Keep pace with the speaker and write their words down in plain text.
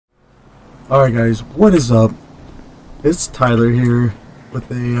Alright guys, what is up? It's Tyler here with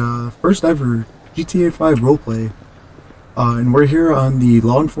a first ever GTA 5 roleplay. And we're here on the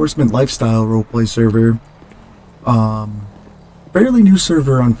Law Enforcement Lifestyle roleplay server. Fairly new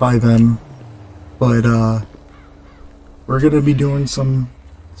server on 5M, but we're gonna be doing some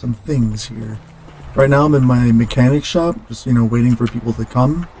things here. Right now I'm in my mechanic shop, just waiting for people to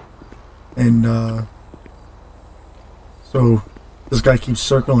come. And so this guy keeps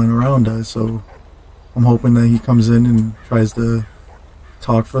circling around us, so I'm hoping that he comes in and tries to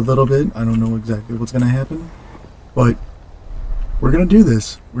talk for a little bit. I don't know exactly what's gonna happen, but we're gonna do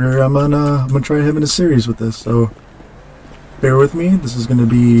this. I'm gonna try having a series with this, so bear with me. This is gonna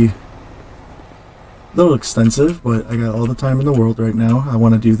be a little extensive, but I got all the time in the world right now. I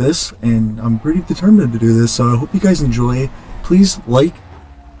want to do this, and I'm pretty determined to do this, so I hope you guys enjoy. Please like,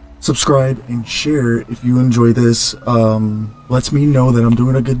 subscribe, and share if you enjoy this. Lets me know that I'm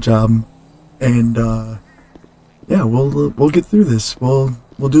doing a good job, and yeah, we'll get through this. We'll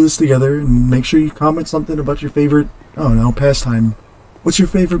do this together, and make sure you comment something about your favorite, I don't know, pastime. What's your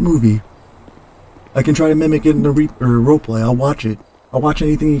favorite movie? I can try to mimic it in a roleplay. I'll watch it. I'll watch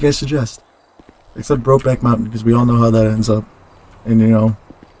anything you guys suggest, except Brokeback Mountain, because we all know how that ends up. And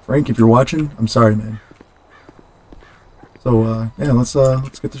Frank, if you're watching, I'm sorry, man. So yeah, let's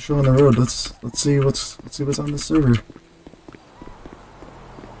get the show on the road. Let's see what's on this server.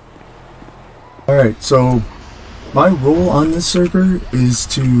 All right, so my role on this server is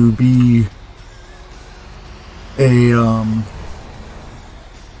to be a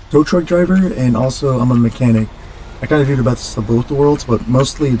tow truck driver, and also I'm a mechanic. I kind of do the best of both the worlds, but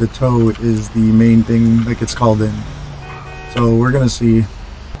mostly the tow is the main thing that gets called in. So we're gonna see.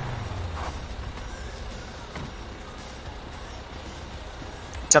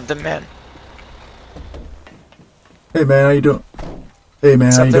 Something, man. Hey man, how you doing? Hey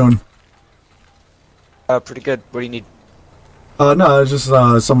man, how you doing? Pretty good. What do you need? No, it's just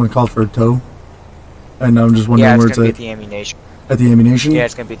someone called for a tow, and I'm just wondering where it's gonna at. be at the ammunition. At the ammunition? Yeah,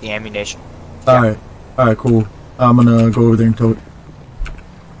 it's gonna be at the ammunition. Alright, alright, cool. I'm gonna go over there and tow it.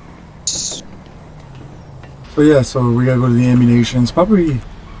 So yeah, so we gotta go to the ammunition. It's probably,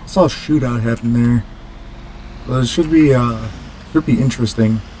 I saw a shootout happen there. So it should be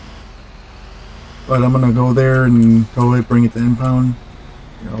interesting. But I'm gonna go there and tow it, bring it to impound.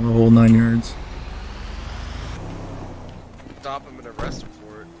 The whole 9 yards. Stop him and arrest him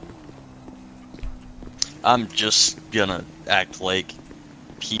for it. I'm just gonna act like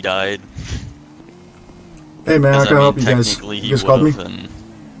he died. Hey man, how can I help you guys? You guys called me?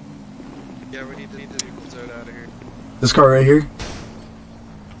 Yeah, we need the vehicle towed out of here. This car right here?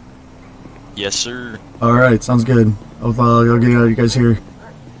 Yes, sir. Alright, sounds good. I'll get you guys here.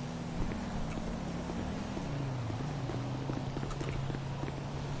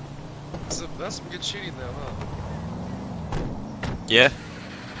 That's some good shooting though, huh? Yeah.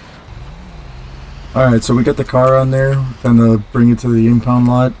 Alright, so we got the car on there. Time to bring it to the impound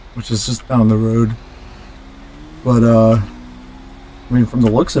lot, which is just down the road. But, I mean, from the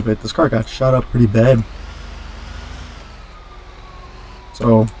looks of it, this car got shot up pretty bad.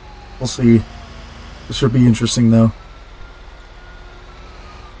 So, we'll see. This should be interesting, though.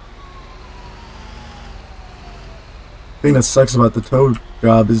 The thing that sucks about the tow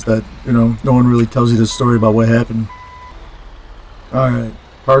job is that, no one really tells you the story about what happened. Alright,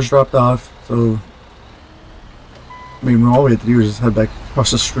 car's dropped off, so I mean, all we have to do is just head back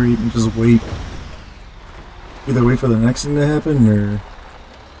across the street and just wait. Either wait for the next thing to happen, or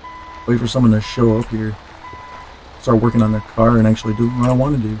wait for someone to show up here. Start working on their car and actually doing what I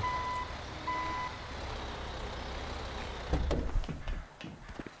want to do.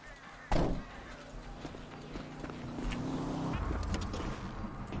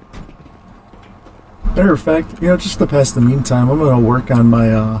 Matter of fact, just to pass the meantime, I'm gonna work on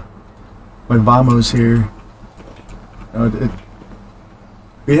my my Vamos here.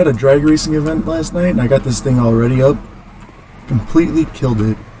 We had a drag racing event last night, and I got this thing already up. Completely killed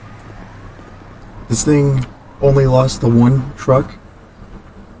it. This thing only lost to one truck,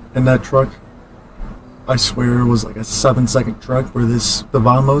 and that truck, I swear, was like a 7-second truck. Where the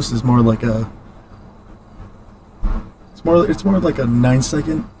Vamos is more like a, it's more like a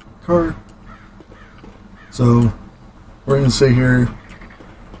 9-second car. So we're gonna sit here.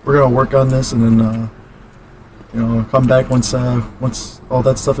 We're gonna work on this, and then come back once all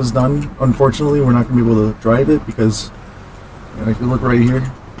that stuff is done. Unfortunately, we're not gonna be able to drive it because if you look right here,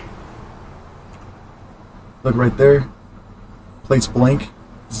 look right there, plates blank.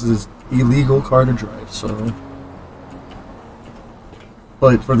 This is illegal car to drive. So,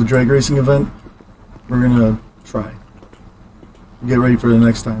 but for the drag racing event, we're gonna try. Get ready for the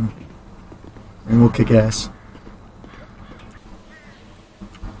next time. and we'll kick ass.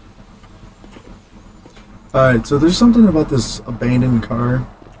 Alright, so there's something about this abandoned car.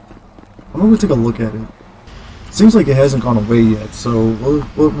 I'm gonna take a look at it. Seems like it hasn't gone away yet, so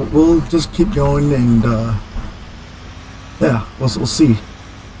we'll just keep going and yeah, we'll see.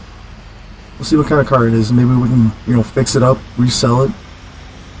 We'll see what kind of car it is. Maybe we can, you know, fix it up, resell it.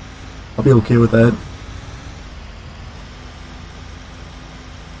 I'll be okay with that.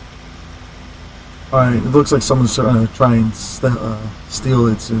 Alright, it looks like someone's trying to try and steal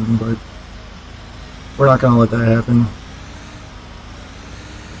it soon, but we're not gonna let that happen.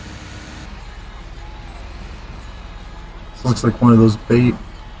 This looks like one of those bait.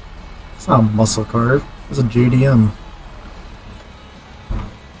 It's not a muscle car, it's a JDM.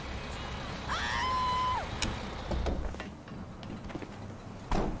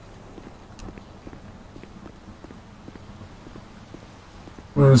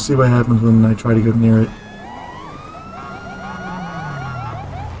 We're gonna see what happens when I try to get near it.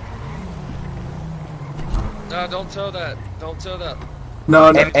 No, don't tell that. Don't tell that.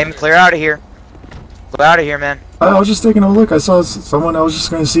 No, no. And clear out of here. Clear out of here, man. I was just taking a look. I saw someone. I was just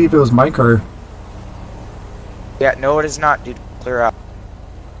gonna see if it was my car. Yeah, no, it is not, dude. Clear out.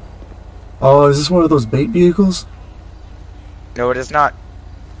 Oh, is this one of those bait vehicles? No, it is not.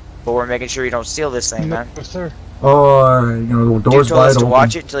 But we're making sure you don't steal this thing, man. Yes, sir. Oh, alright. You know, the Dude door's told wide us to open.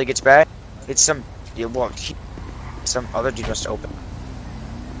 watch it till he gets back. It's some... Well, some other dude must open.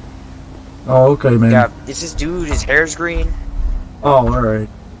 Oh, okay, man. Yeah, this is dude. His hair's green. Oh, alright.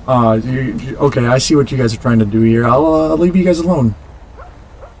 Okay, I see what you guys are trying to do here. I'll leave you guys alone.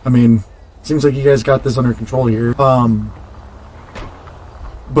 I mean, seems like you guys got this under control here.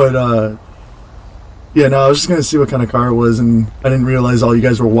 Yeah, no, I was just gonna see what kind of car it was, and I didn't realize all you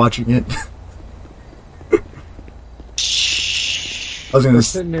guys were watching it. I was gonna. We're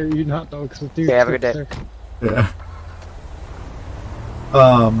sitting there eating hot dogs with you. Okay, have a good day. Yeah.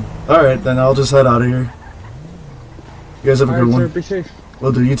 Alright, then I'll just head out of here. You guys have a good Alright, one. sir, be safe.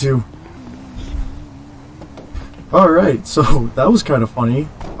 Will do, you too. Alright, so that was kind of funny.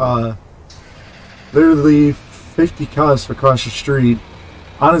 Literally 50 cops across the street.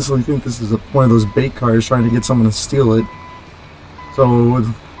 Honestly, think this is one of those bait cars trying to get someone to steal it. So,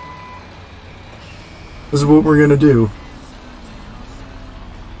 this is what we're gonna do.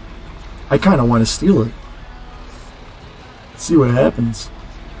 I kind of want to steal it. See what happens.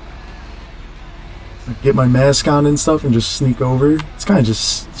 Get my mask on and stuff and just sneak over. It's kind of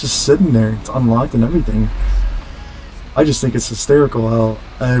just sitting there. It's unlocked and everything. I just think it's hysterical how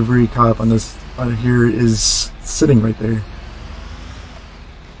every cop on here is sitting right there.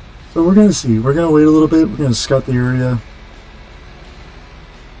 So we're gonna see. We're gonna wait a little bit. We're gonna scout the area.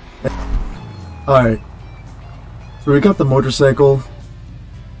 Alright. So we got the motorcycle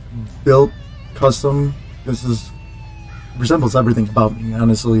built, custom. This resembles everything about me,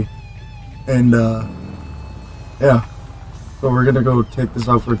 honestly. And yeah. So we're gonna go take this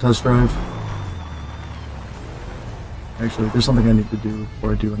out for a test drive. Actually, there's something I need to do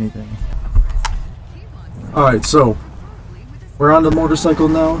before I do anything. Alright, so we're on the motorcycle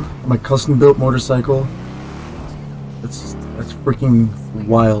now. My custom built motorcycle. That's freaking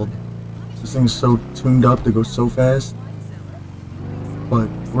wild. This thing's so tuned up to go so fast. But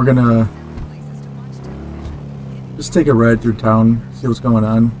we're gonna just take a ride through town, see what's going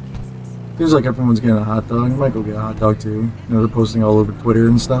on. Seems like everyone's getting a hot dog. I might go get a hot dog too. You know, they're posting all over Twitter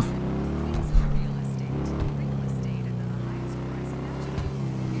and stuff.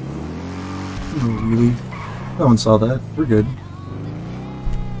 Oh, really? No one saw that. We're good.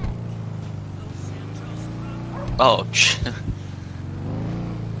 Oh,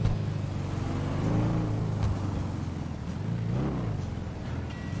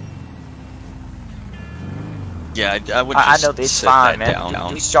 yeah, I would just I know it's sit fine, that man.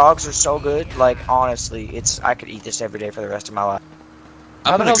 down. These dogs are so good. Like, honestly, I could eat this every day for the rest of my life.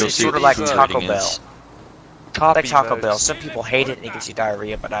 I'm gonna go It's see sort what of like the food Taco rating Bell. is. Like Taco Bell. Some people hate it and it gives you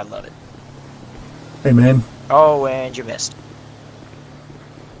diarrhea, but I love it. Hey, man. Oh, and you missed.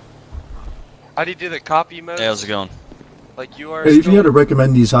 How do you do the copy mode? Hey, how's it going? Like you are. Hey, if you had to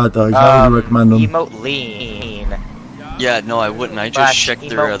recommend these hot dogs, how would you recommend them? Emote lean. Yeah, no, I wouldn't. I just Slash checked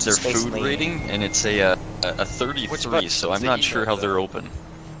their emote space food lean. rating, and it's a 33, so I'm not sure how they're open.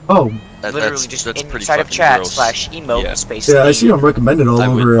 Oh, Literally just that's pretty inside of fucking chat gross. slash emote Yeah. space yeah, I lean. see them recommended all I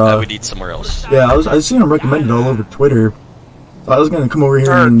over. would eat somewhere else. Yeah, I see them recommended all over Twitter. So I was gonna come over here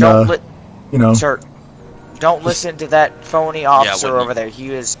Sir, and, you know. Sir, don't listen to that phony officer wouldn't over there.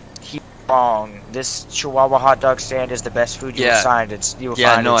 He's wrong. This Chihuahua hot dog stand is the best food you will find. You will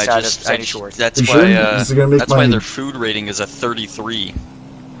find inside of Sandy Shores. That's You why sure? This is gonna make that's why my- their food rating is a 33.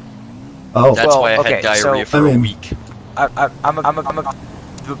 Oh. That's why I had diarrhea for a week.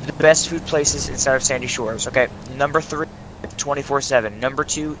 The best food places inside of Sandy Shores. Okay, number 3, 24/7. Number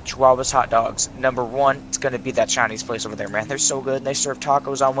 2, Chihuahua's hot dogs. Number 1, it's gonna be that Chinese place over there, man. They're so good. And they serve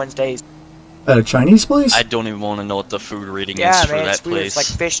tacos on Wednesdays. At a Chinese place? I don't even want to know what the food rating is for man, that it's weird. place. It's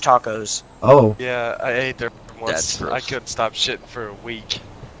like fish tacos. Oh. Yeah, I ate there once. That's gross. I couldn't stop shitting for a week.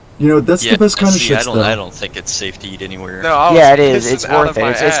 You know, that's the best kind of shit stuff. I don't think it's safe to eat anywhere. No, I was it is. pissing It's out worth of my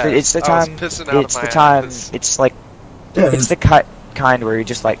it. ass. It's the I was time. pissing out It's of the my time. ass. It's like it's the kind where you're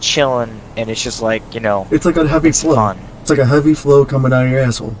just like chilling, and it's just like It's like a heavy flow. Fun. It's like a heavy flow coming out of your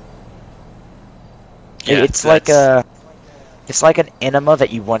asshole. Yeah, it's like an enema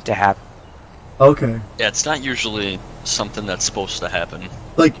that you want to have. Okay. Yeah, it's not usually something that's supposed to happen.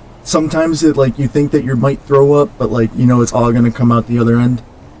 Like sometimes it you think that you might throw up, but it's all gonna come out the other end.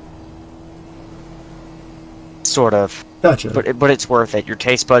 Sort of. Gotcha. But it's worth it. Your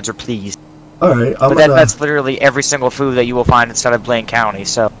taste buds are pleased. All right. That's literally every single food that you will find inside of Blaine County.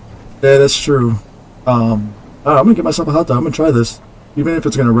 So. Yeah, that's true. I'm gonna get myself a hot dog. I'm gonna try this, even if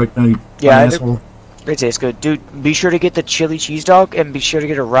it's gonna wreck my asshole. It tastes good, dude. Be sure to get the chili cheese dog, and be sure to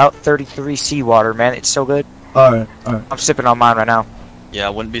get a Route 33 seawater, man. It's so good. All right. I'm sipping on mine right now. Yeah, I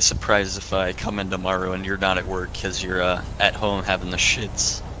wouldn't be surprised if I come in tomorrow and you're not at work because you're at home having the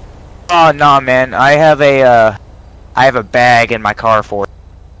shits. Oh no, man. I have a bag in my car for it.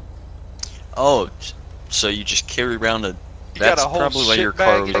 Oh, so you just carry around a... That's probably why your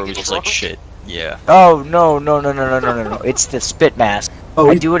car looks like shit. Yeah. Oh, no. It's the spit mask. Oh,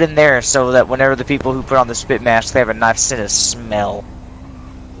 I do it in there so that whenever the people who put on the spit mask, they have a nice sense of smell.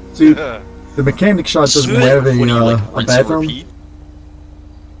 See, the mechanic shop doesn't have a bathroom.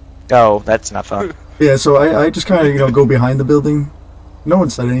 Oh, that's not fun. Yeah, so I just kind of, go behind the building. No one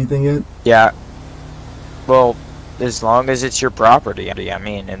said anything yet. Yeah. Well, as long as it's your property, I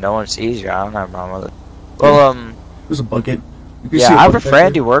mean, and no one sees you, I don't have a problem with it. Well, there's a bucket. Yeah, I have a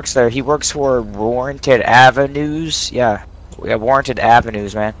friend who works there. He works for Warranted Avenues. Yeah, Warranted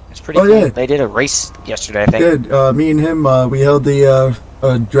Avenues, man. It's pretty cool. Yeah. They did a race yesterday, I think. Yeah, me and him, we held the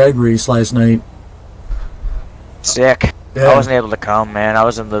drag race last night. Sick. Yeah. I wasn't able to come, man. I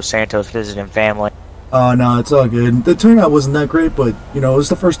was in Los Santos visiting family. Oh, no, it's all good. The turnout wasn't that great, but, it was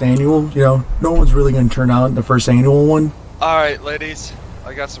the first annual. No one's really going to turn out in the first annual one. Alright, ladies.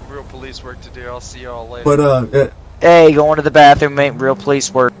 I got some real police work to do. I'll see y'all later. But, hey, going to the bathroom ain't real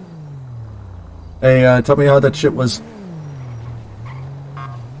police work. Hey, tell me how that shit was.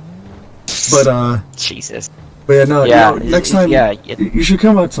 But, Jesus. But yeah, no, next time, you should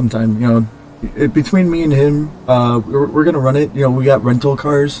come out sometime, Between me and him, we're gonna run it, we got rental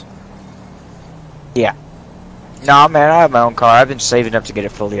cars. Yeah. Nah, man, I have my own car. I've been saving up to get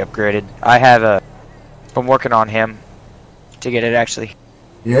it fully upgraded. I have I'm working on him to get it, actually.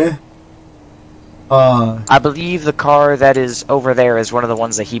 Yeah? I believe the car that is over there is one of the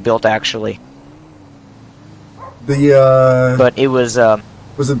ones that he built, actually. But it was,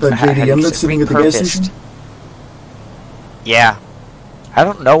 was it the JDM that's sitting at the gas station? Yeah. I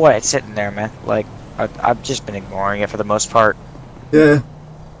don't know why it's sitting there, man. Like, I've just been ignoring it for the most part. Yeah.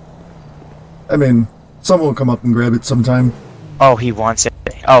 I mean, someone will come up and grab it sometime. Oh, he wants it.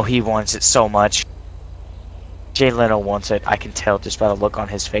 Oh, he wants it so much. Jay Leno wants it. I can tell just by the look on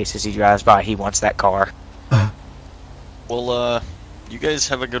his face as he drives by. He wants that car. Well, you guys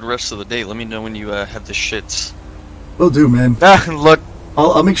have a good rest of the day. Let me know when you have the shits. Will do, man. Look.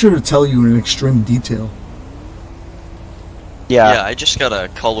 I'll make sure to tell you in extreme detail. Yeah, I just got a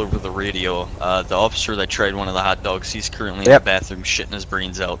call over the radio. The officer that tried one of the hot dogs, he's currently in the bathroom shitting his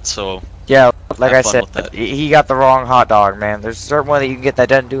brains out, so... Yeah, like I said, he got the wrong hot dog, man. There's a certain one that you can get that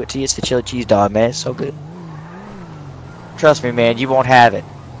doesn't do it to you. It's the chili cheese dog, man. It's so good. Trust me, man, you won't have it.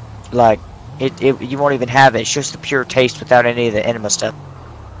 Like, you won't even have it. It's just the pure taste without any of the enema stuff.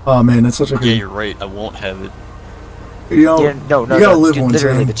 Oh, man, that's such a good... Yeah, you're right. I won't have it. No, you gotta live one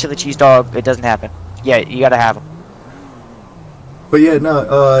literally, the chili cheese dog, it doesn't happen. Yeah, you gotta have them. But yeah,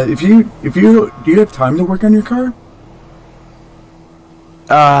 no, do you have time to work on your car?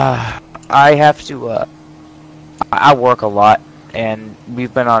 I have to, I work a lot, and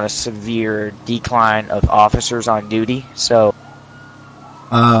we've been on a severe decline of officers on duty, so...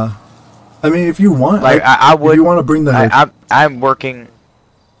 I mean, if you want, like, I would... If you want to bring the...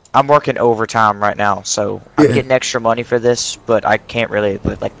 I'm working overtime right now, so I'm getting extra money for this, but I can't really,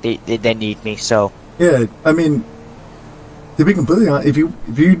 like, they need me, so... Yeah, I mean... To be completely honest,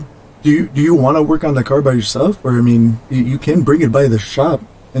 do you want to work on the car by yourself, or I mean, you can bring it by the shop,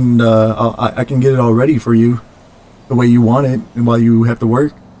 and I can get it all ready for you, the way you want it, and while you have to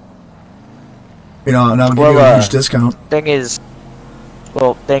work. And I'll give you a huge discount. Thing is,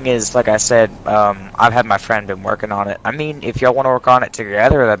 Well, thing is, like I said, I've had my friend been working on it. I mean, if y'all want to work on it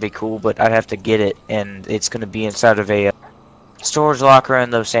together, that'd be cool, but I'd have to get it, and it's going to be inside of a storage locker in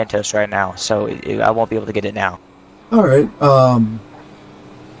Los Santos right now, so I won't be able to get it now. Alright, but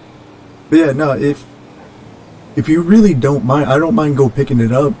yeah, no, if you really don't mind, I don't mind go picking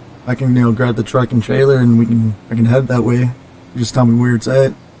it up. I can, you know, grab the truck and trailer, and I can head that way. You just tell me where it's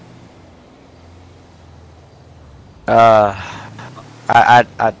at. I'd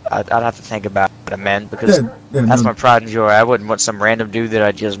have to think about it, man, because that's my pride and joy. I wouldn't want some random dude that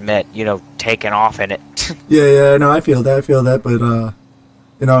I just met, you know, taking off in it. yeah, no, I feel that, but,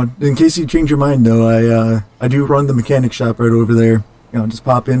 you know, in case you change your mind, though, I do run the mechanic shop right over there. You know, just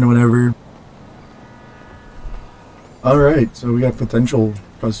pop in whenever. Alright, so we got potential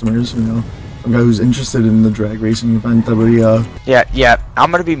customers, you know. Some guy who's interested in the drag racing event that we, Yeah,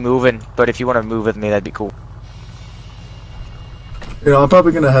 I'm gonna be moving, but if you want to move with me, that'd be cool. You know, I'm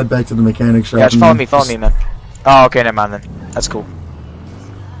probably gonna head back to the mechanic shop. Yeah, just follow me, man. Oh, okay, never mind then. That's cool.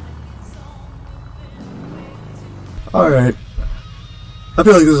 Alright. I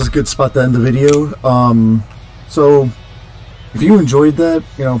feel like this is a good spot to end the video. So, if you enjoyed that,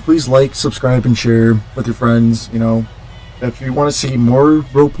 you know, please like, subscribe, and share with your friends, you know. If you want to see more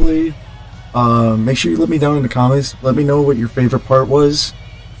roleplay, make sure you let me down in the comments. Let me know what your favorite part was.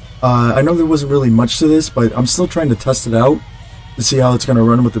 I know there wasn't really much to this, but I'm still trying to test it out to see how it's going to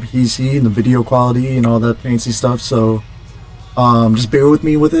run with the PC and the video quality and all that fancy stuff, so just bear with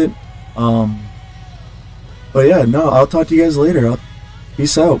me with it. But yeah, no, I'll talk to you guys later.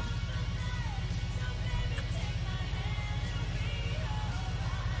 Peace out.